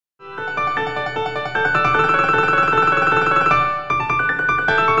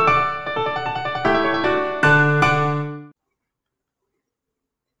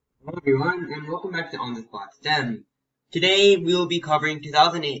everyone, and welcome back to On the Spot STEM. Today we will be covering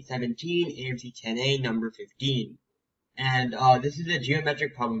 2008-17 AMC 10A number 15. And this is a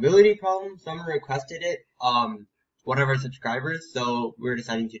geometric probability problem. Someone requested it, one of our subscribers, so we're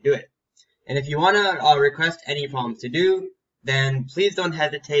deciding to do it. And if you want to request any problems to do, then please don't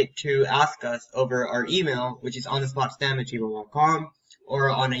hesitate to ask us over our email, which is onthespotstem@gmail.com, or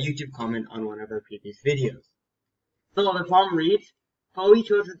on a YouTube comment on one of our previous videos. So the problem reads, Chloe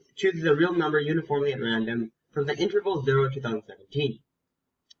chooses a real number uniformly at random from the interval 0 to 2017.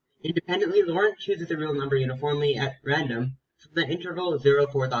 Independently, Lawrence chooses a real number uniformly at random from the interval 0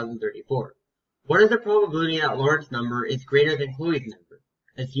 to 4034. What is the probability that Lawrence's number is greater than Chloe's number?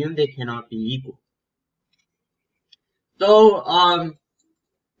 Assume they cannot be equal. So,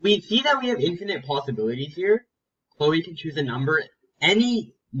 we see that we have infinite possibilities here. Chloe can choose a number,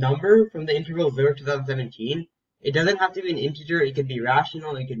 any number from the interval 0 to 2017. It doesn't have to be an integer, it can be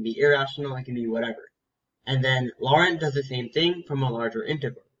rational, it can be irrational, it can be whatever. And then Lawrence does the same thing from a larger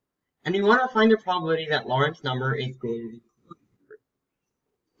interval. And we want to find the probability that Lawrence's number is greater than Chloe's number.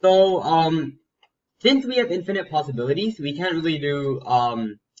 So, since we have infinite possibilities, we can't really do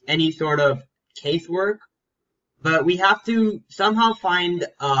any sort of casework, but we have to somehow find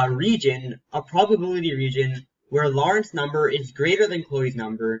a region, a probability region, where Lawrence's number is greater than Chloe's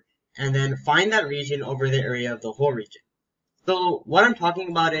number, and then find that region over the area of the whole region. So what I'm talking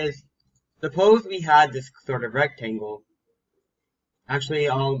about is, suppose we had this sort of rectangle. Actually,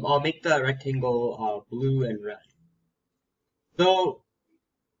 I'll make the rectangle blue and red. So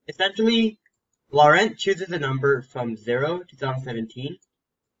essentially, Lawrence chooses a number from 0 to 2017,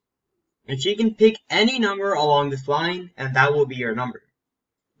 and she can pick any number along this line, and that will be your number.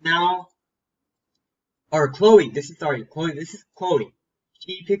 Now, or Chloe, this is Chloe.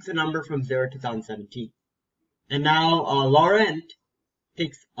 She picks a number from 0 to 2017. And now Laurent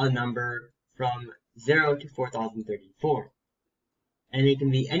picks a number from 0 to 4034. And it can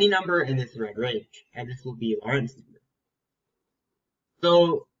be any number in this red range. And this will be Laurent's number.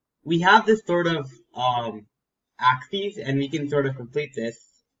 So we have this sort of axes, and we can sort of complete this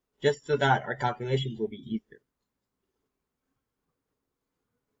just so that our calculations will be easier.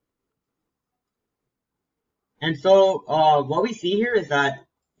 And so, what we see here is that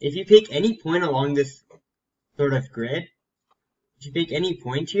if you pick any point along this sort of grid, if you pick any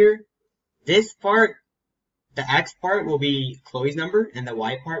point here, this part, the x part will be Chloe's number, and the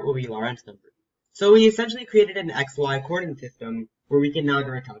y part will be Laurence's number. So we essentially created an xy coordinate system where we can now do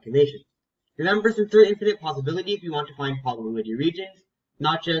our calculations. Remember, since there are infinite possibilities, we want to find probability regions,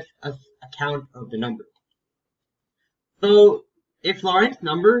 not just a count of the number. So, if Laurence's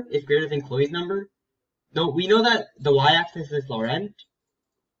number is greater than Chloe's number, we know that the y-axis is Laurent,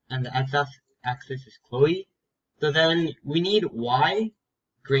 and the x-axis is Chloe, so then we need y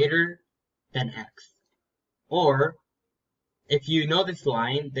greater than x. Or, if you know this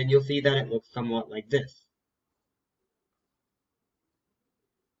line, then you'll see that it looks somewhat like this.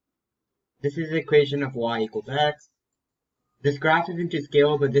 This is the equation of y equals x. This graph isn't to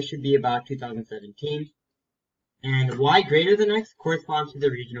scale, but this should be about 2017. And y greater than x corresponds to the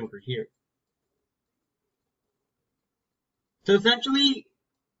region over here. So essentially,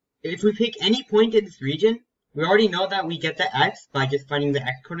 if we pick any point in this region, we already know that we get the x by just finding the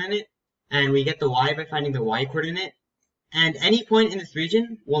x coordinate, and we get the y by finding the y coordinate, and any point in this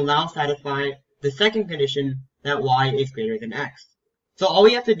region will now satisfy the second condition that y is greater than x. So all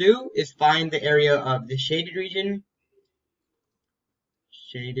we have to do is find the area of the shaded region,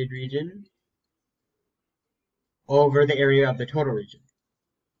 over the area of the total region.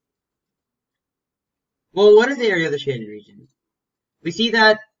 Well, what is the area of the shaded region? We see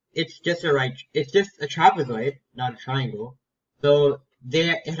that it's just a trapezoid, not a triangle. So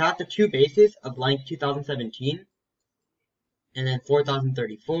it has the two bases of length 2017 and then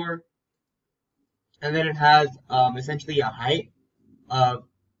 4034, and then it has essentially a height of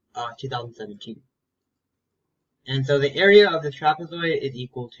 2017. And so the area of the trapezoid is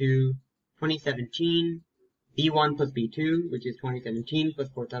equal to 2017 b1 plus b2, which is 2017 plus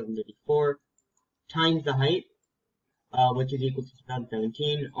 4034, times the height, which is equal to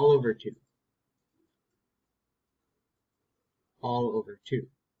 2017, all over 2. All over 2.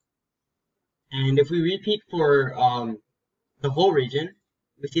 And if we repeat for the whole region,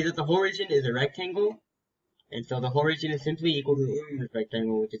 we see that the whole region is a rectangle, and so the whole region is simply equal to the area of this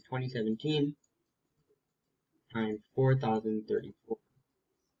rectangle, which is 2017 times 4034.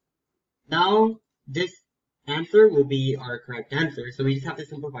 Now, this answer will be our correct answer, so we just have to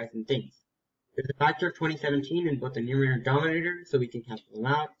simplify some things. There's a factor of 2017 in both the numerator and denominator, so we can cancel them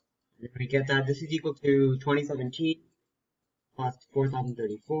out. And if we get that, this is equal to 2017 plus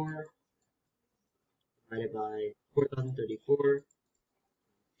 4034 divided by 4034,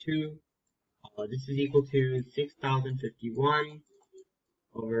 2. This is equal to 6051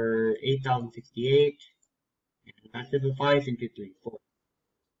 over 8068, and that simplifies into 3/4.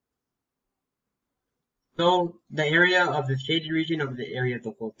 So the area of the shaded region over the area of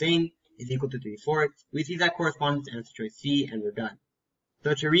the whole thing is equal to 3/4. We see that corresponds to answer choice C, and we're done.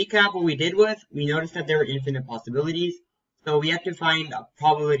 So to recap, what we did was, we noticed that there were infinite possibilities, so we had to find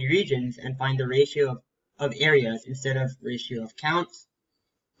probability regions and find the ratio of areas instead of ratio of counts.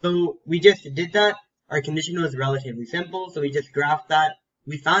 So we just did that. Our condition was relatively simple, so we just graphed that.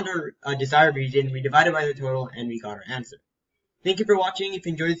 We found our desired region, we divided by the total, and we got our answer. Thank you for watching. If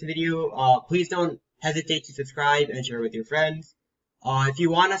you enjoyed this video, please don't hesitate to subscribe and share with your friends. If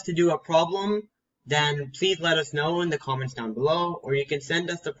you want us to do a problem, then please let us know in the comments down below, or you can send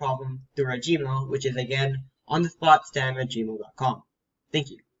us the problem through our Gmail, which is again onthespotstem@gmail.com. Thank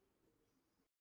you.